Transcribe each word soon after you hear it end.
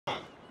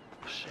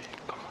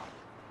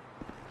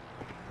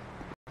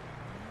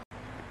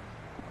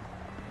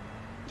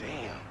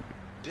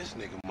this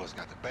nigga must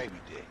got the baby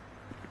dick.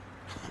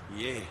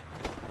 Yeah,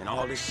 and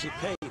all this shit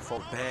paid for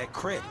bad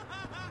credit.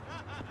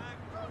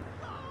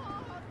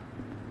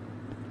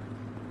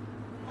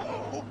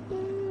 Oh,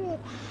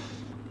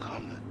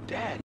 come to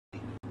daddy.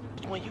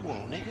 Which one you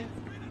want, nigga?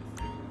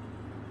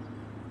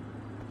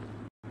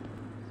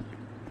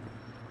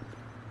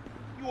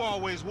 You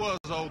always was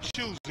old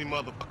choosy,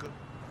 motherfucker.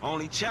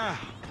 Only child.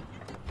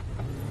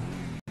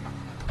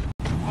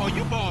 Oh,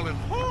 you ballin'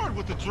 hard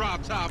with the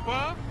drop top,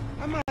 huh?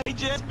 I might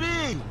just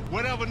be.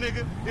 Whatever,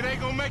 nigga. It ain't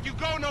gonna make you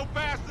go no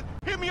faster.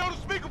 Hit me on the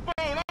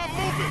speakerphone. I'm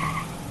moving.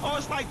 Oh,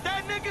 it's like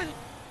that, nigga?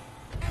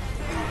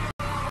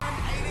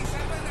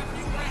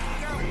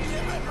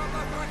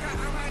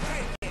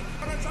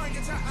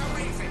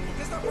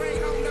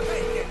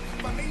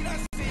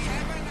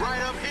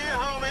 Right up here,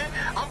 homie.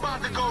 I'm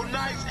about to go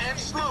nice and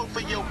slow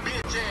for your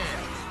bitch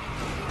ass.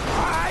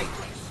 All right.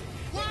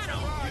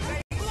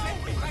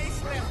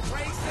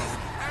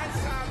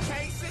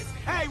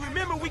 Hey,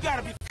 remember, we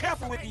gotta be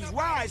careful with these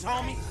rides,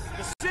 homie.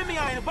 The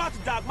Simeon ain't about to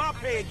dock my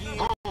pay again.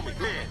 Homie,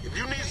 man, if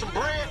you need some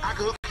bread, I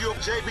can hook you up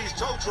JB's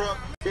tow truck.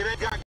 It ain't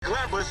got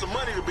glamour, but some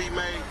money to be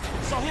made.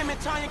 So him and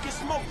Tanya can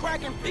smoke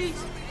crack in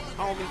peace?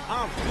 Homie,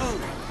 I'm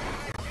good.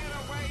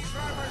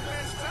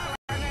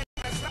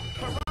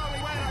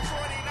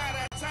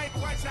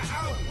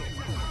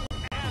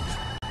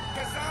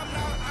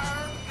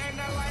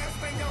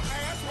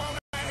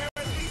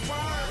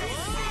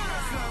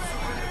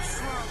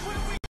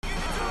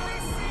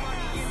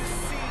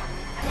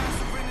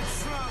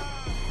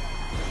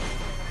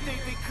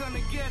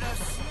 Get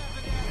us.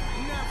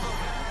 Never.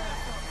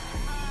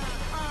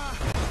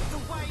 The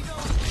white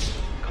oak.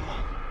 Come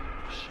on.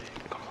 Shit,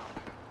 come on.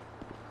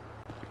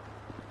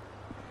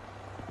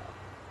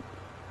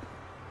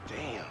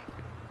 Damn.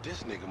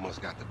 This nigga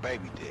must got the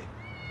baby dick.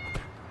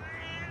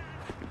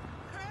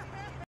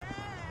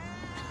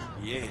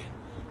 Yeah,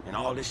 and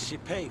all this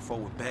shit paid for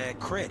with bad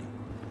credit.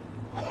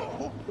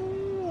 Oh,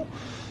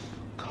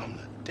 come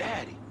to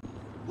daddy.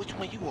 Which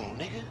one you want,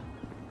 nigga?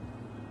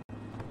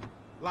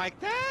 Like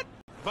that?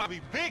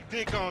 Bobby big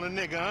dick on a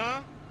nigga,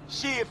 huh?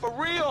 Shit, for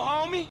real,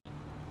 homie.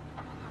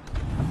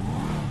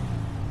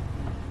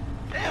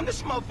 Damn,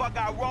 this motherfucker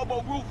got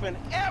robo-roof and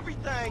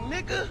everything,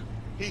 nigga.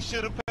 He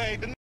should have paid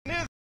the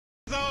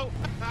nizzo.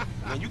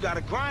 Man, you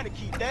gotta grind to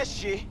keep that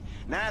shit.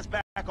 Now it's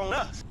back on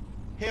us.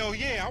 Hell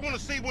yeah, I want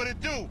to see what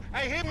it do.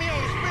 Hey, hit me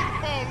on the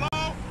speakerphone,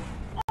 Law.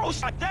 Oh,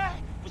 shit like that?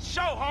 For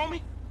sure,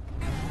 homie.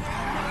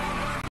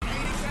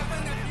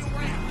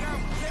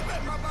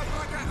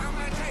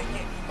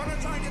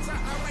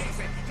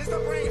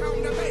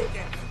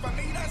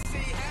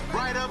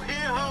 Right up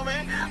here,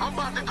 homie. I'm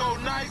about to go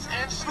nice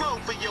and slow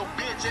for your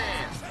bitch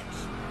ass.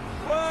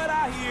 What?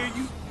 I hear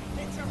you.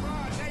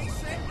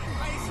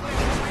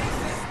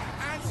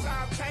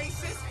 Unsolved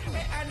cases,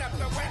 and up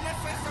the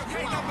witnesses, so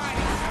can't nobody